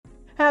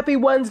Happy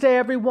Wednesday,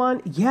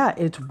 everyone. Yeah,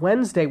 it's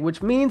Wednesday,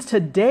 which means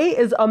today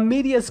is a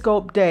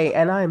Mediascope day,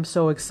 and I am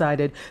so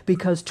excited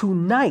because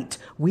tonight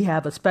we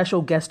have a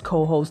special guest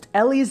co-host,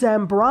 Ellie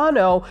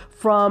Zambrano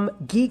from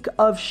Geek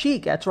of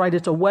Chic. That's right,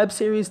 it's a web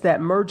series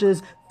that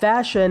merges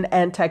fashion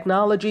and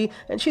technology,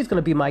 and she's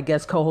going to be my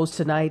guest co-host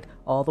tonight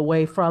all the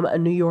way from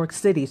New York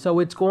City. So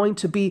it's going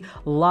to be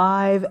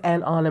live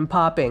and on and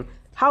popping.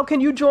 How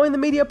can you join the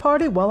media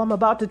party? Well, I'm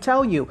about to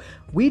tell you.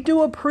 We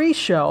do a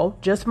pre-show,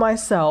 just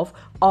myself,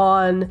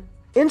 on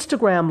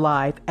Instagram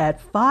Live at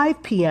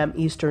 5 p.m.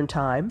 Eastern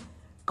Time.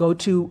 Go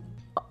to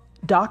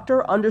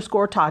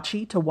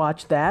Dr_Tachi to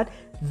watch that.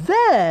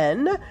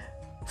 Then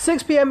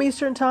 6 p.m.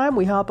 Eastern Time,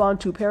 we hop on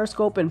to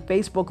Periscope and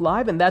Facebook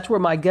Live, and that's where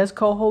my guest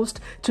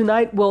co-host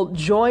tonight will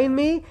join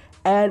me.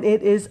 And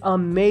it is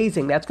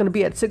amazing. That's going to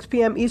be at 6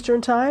 p.m.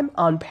 Eastern Time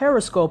on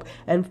Periscope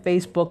and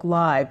Facebook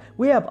Live.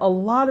 We have a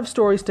lot of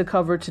stories to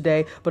cover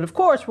today, but of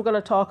course, we're going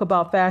to talk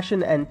about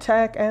fashion and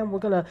tech, and we're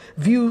going to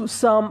view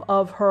some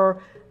of her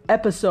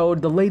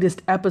episode, the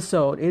latest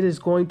episode. It is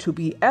going to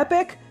be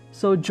epic,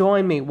 so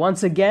join me.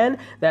 Once again,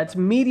 that's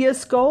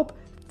Mediascope,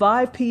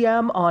 5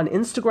 p.m. on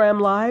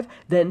Instagram Live,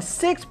 then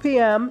 6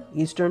 p.m.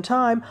 Eastern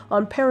Time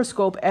on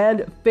Periscope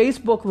and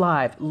Facebook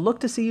Live.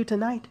 Look to see you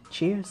tonight.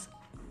 Cheers.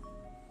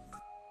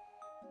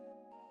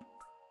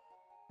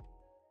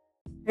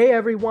 Hey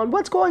everyone,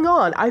 what's going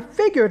on? I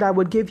figured I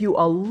would give you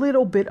a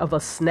little bit of a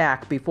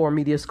snack before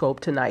Mediascope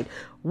tonight.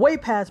 Way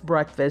past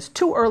breakfast,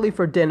 too early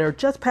for dinner,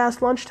 just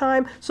past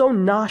lunchtime, so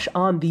nosh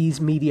on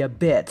these media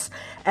bits.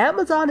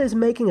 Amazon is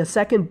making its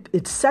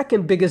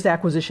second biggest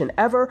acquisition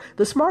ever,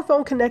 the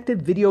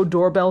smartphone-connected video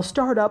doorbell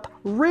startup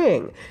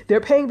Ring. They're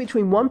paying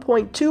between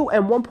 $1.2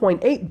 and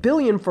 $1.8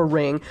 billion for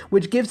Ring,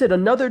 which gives it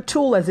another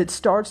tool as it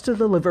starts to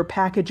deliver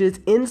packages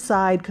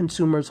inside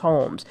consumers'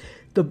 homes.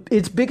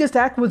 Its biggest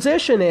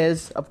acquisition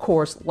is, of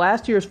course,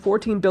 last year's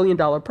 $14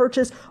 billion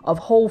purchase of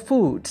Whole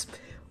Foods.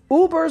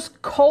 Uber's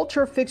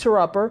culture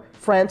fixer-upper,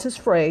 Frances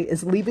Frey,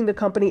 is leaving the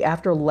company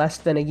after less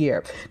than a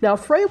year. Now,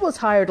 Frey was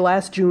hired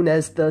last June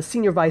as the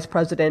Senior Vice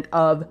President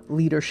of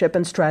Leadership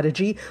and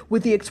Strategy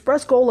with the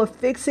express goal of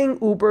fixing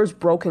Uber's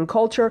broken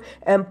culture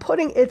and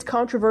putting its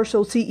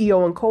controversial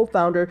CEO and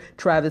co-founder,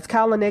 Travis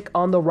Kalanick,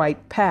 on the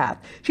right path.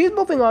 She's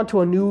moving on to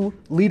a new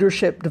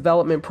leadership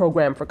development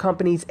program for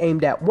companies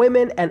aimed at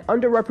women and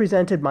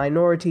underrepresented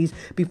minorities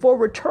before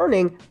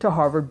returning to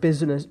Harvard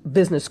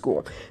Business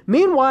School.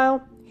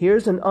 Meanwhile,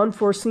 here's an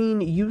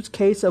unforeseen use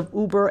case of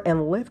Uber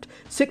and Lyft.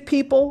 Sick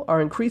people are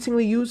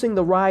increasingly using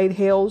the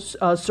ride-hail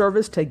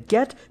service to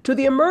get to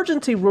the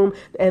emergency room,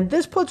 and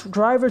this puts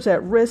drivers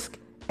at risk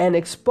and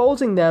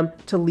exposing them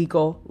to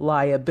legal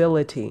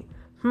liability.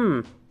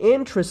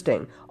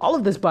 Interesting. All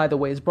of this, by the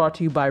way, is brought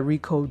to you by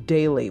Rico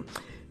Daily.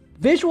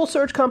 Visual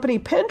search company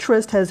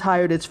Pinterest has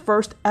hired its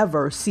first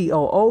ever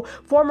COO.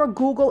 Former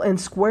Google and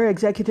Square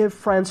executive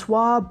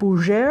Francois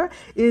Bourgeois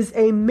is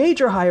a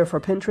major hire for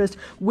Pinterest,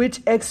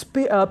 which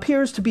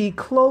appears to be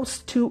close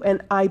to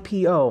an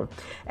IPO.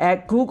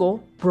 At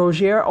Google,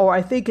 Bourgeois, or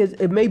I think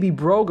it may be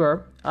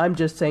Broger, I'm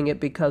just saying it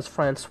because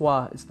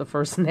Francois is the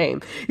first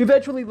name,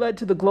 eventually led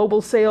to the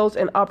global sales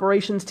and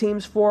operations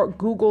teams for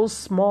Google's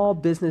small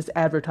business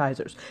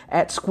advertisers.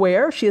 At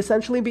Square, she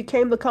essentially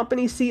became the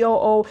company's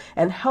COO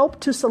and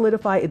helped to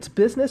solidify its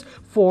business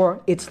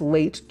for its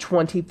late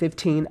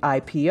 2015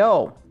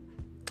 IPO.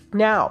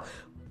 Now,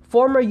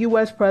 former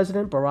U.S.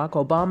 President Barack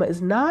Obama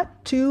is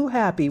not too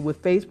happy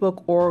with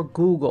Facebook or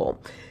Google.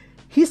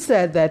 He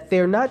said that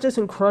they're not just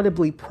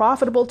incredibly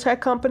profitable tech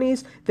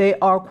companies, they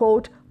are,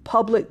 quote,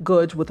 public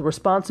goods with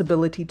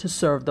responsibility to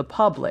serve the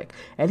public.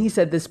 And he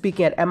said this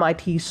speaking at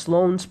MIT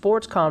Sloan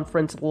Sports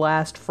Conference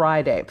last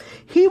Friday.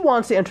 He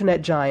wants the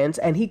internet giants,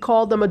 and he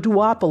called them a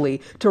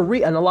duopoly,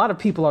 and a lot of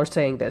people are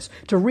saying this,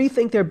 to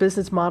rethink their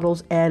business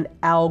models and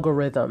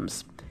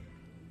algorithms.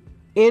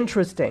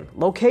 Interesting.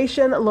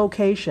 Location.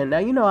 Now,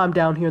 you know I'm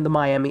down here in the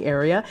Miami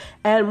area,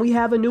 and we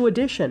have a new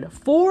addition.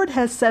 Ford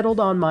has settled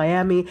on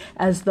Miami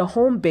as the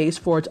home base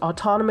for its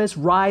autonomous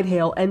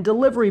ride-hail and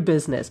delivery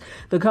business.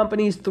 The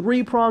company's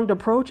three-pronged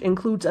approach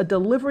includes a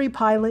delivery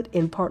pilot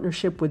in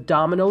partnership with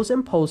Domino's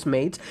and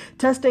Postmates,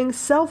 testing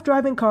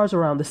self-driving cars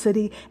around the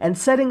city, and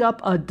setting up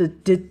a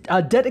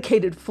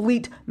dedicated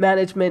fleet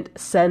management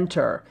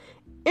center.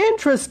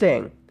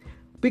 Interesting.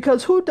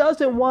 Because who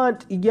doesn't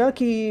want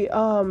yucky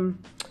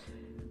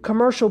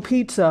commercial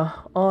pizza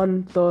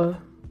on the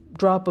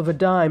drop of a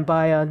dime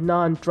by a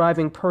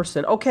non-driving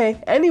person?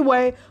 Okay,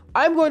 anyway,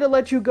 I'm going to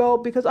let you go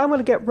because I'm going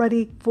to get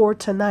ready for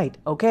tonight,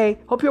 okay?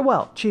 Hope you're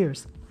well.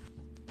 Cheers.